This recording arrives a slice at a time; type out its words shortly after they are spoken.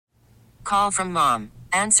call from mom.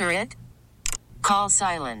 Answer it. Call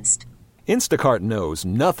silenced. Instacart knows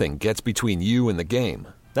nothing gets between you and the game.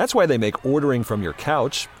 That's why they make ordering from your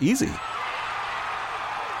couch easy.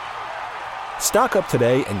 Stock up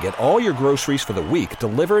today and get all your groceries for the week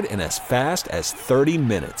delivered in as fast as 30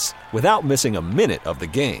 minutes without missing a minute of the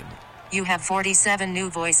game. You have 47 new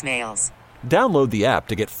voicemails. Download the app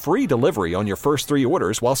to get free delivery on your first 3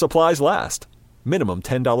 orders while supplies last. Minimum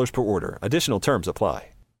 $10 per order. Additional terms apply.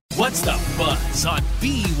 What's the buzz on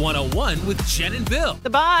B101 with Jen and Bill? The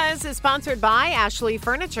Buzz is sponsored by Ashley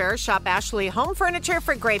Furniture. Shop Ashley Home Furniture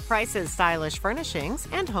for great prices, stylish furnishings,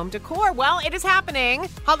 and home decor. Well, it is happening.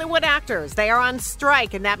 Hollywood actors, they are on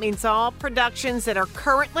strike, and that means all productions that are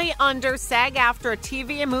currently under SAG-AFTRA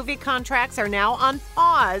TV and movie contracts are now on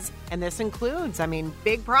pause. And this includes,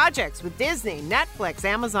 big projects with Disney, Netflix,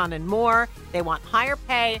 Amazon, and more. They want higher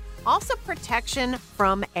pay, also protection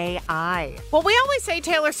from AI. Well, we always say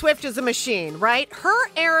Taylor Swift is a machine, right? Her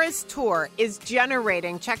Eras Tour is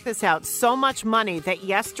generating, check this out, so much money that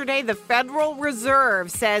yesterday the Federal Reserve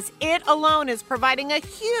says it alone is providing a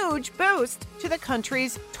huge boost to the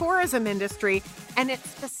country's tourism industry. And it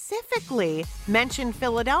specifically mentioned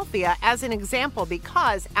Philadelphia as an example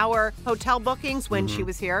because our hotel bookings when she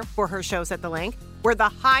was here for her shows at the Link were the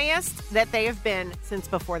highest that they have been since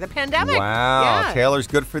before the pandemic. Wow. Yeah. Taylor's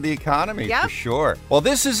good for the economy, Yep. for sure. Well,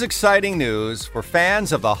 this is exciting news for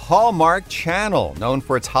fans of the Hallmark Channel, known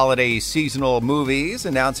for its holiday seasonal movies,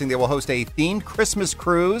 announcing they will host a themed Christmas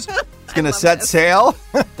cruise. It's going to set sail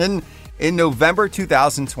in November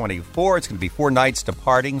 2024. It's going to be 4 nights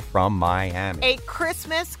departing from Miami. A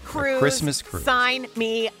Christmas cruise. Christmas cruise. Sign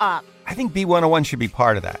me up. I think B101 should be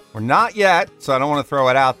part of that. We're not yet, so I don't want to throw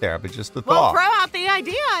it out there, but just the Well, thought. throw out the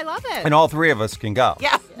idea. I love it. And all 3 of us can go.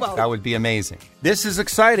 Yeah, well. That would be amazing. This is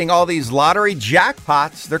exciting. All these lottery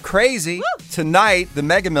jackpots, they're crazy. Woo. Tonight, the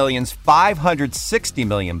Mega Millions, $560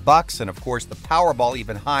 million. And of course, the Powerball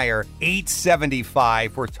even higher,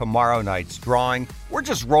 $875 for tomorrow night's drawing. We're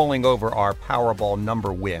just rolling over our Powerball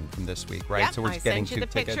number win from this week, right? Yep, So we're I just getting sent you 2 the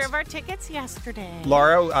tickets. picture of our tickets yesterday.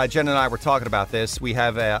 Laura, Jen and I were talking about this. We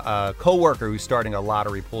have a coworker who's starting a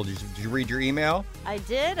lottery pool. Did you read your email? I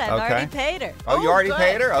did. I've Okay. already paid her. Oh, you already good,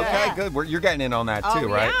 paid her? good. Okay, good. You're getting in on that too,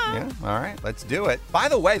 Oh, right? yeah. All right, let's do it. By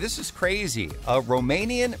the way, this is crazy. A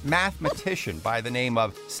Romanian mathematician by the name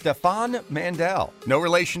of Stefan Mandel. No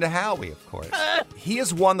relation to Howie, of course. He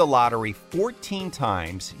has won the lottery 14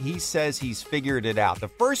 times. He says he's figured it out. The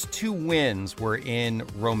first 2 wins were in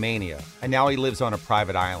Romania, and now he lives on a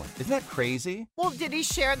private island. Isn't that crazy? Well, did he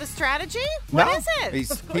share the strategy? No, What is it?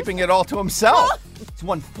 He's keeping it all to himself. He's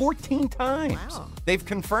won 14 times. Wow. They've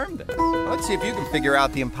confirmed it. Let's see if you can figure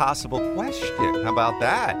out the impossible question. How about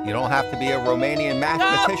that? You don't have to be a Romanian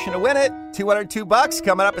mathematician to win it. $202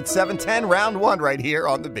 coming up at 7:10, round 1 right here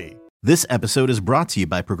on the B. This episode is brought to you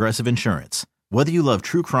by Progressive Insurance. Whether you love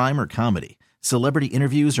true crime or comedy, celebrity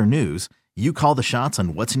interviews or news, you call the shots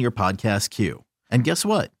on what's in your podcast queue. And guess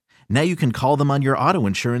what? Now you can call them on your auto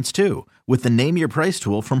insurance too with the Name Your Price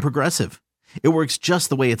tool from Progressive. It works just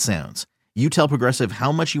the way it sounds. You tell Progressive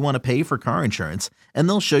how much you want to pay for car insurance, and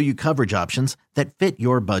they'll show you coverage options that fit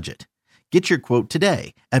your budget. Get your quote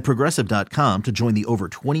today at Progressive.com to join the over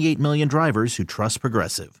 28 million drivers who trust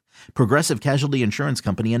Progressive. Progressive Casualty Insurance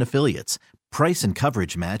Company and Affiliates. Price and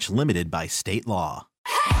coverage match limited by state law.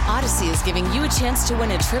 Odyssey is giving you a chance to win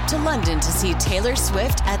a trip to London to see Taylor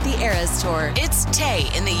Swift at the Eras Tour. It's Tay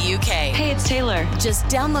in the UK. Hey, it's Taylor. Just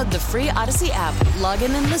download the free Odyssey app, log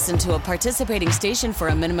in and listen to a participating station for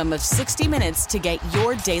a minimum of 60 minutes to get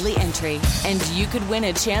your daily entry. And you could win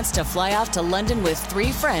a chance to fly off to London with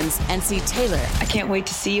 3 friends and see Taylor. I can't wait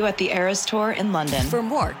to see you at the Eras Tour in London. For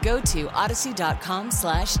more, go to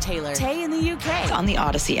odyssey.com/Taylor. Tay in the UK. It's on the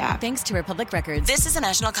Odyssey app. Thanks to Republic Records. This is a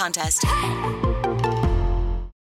national contest.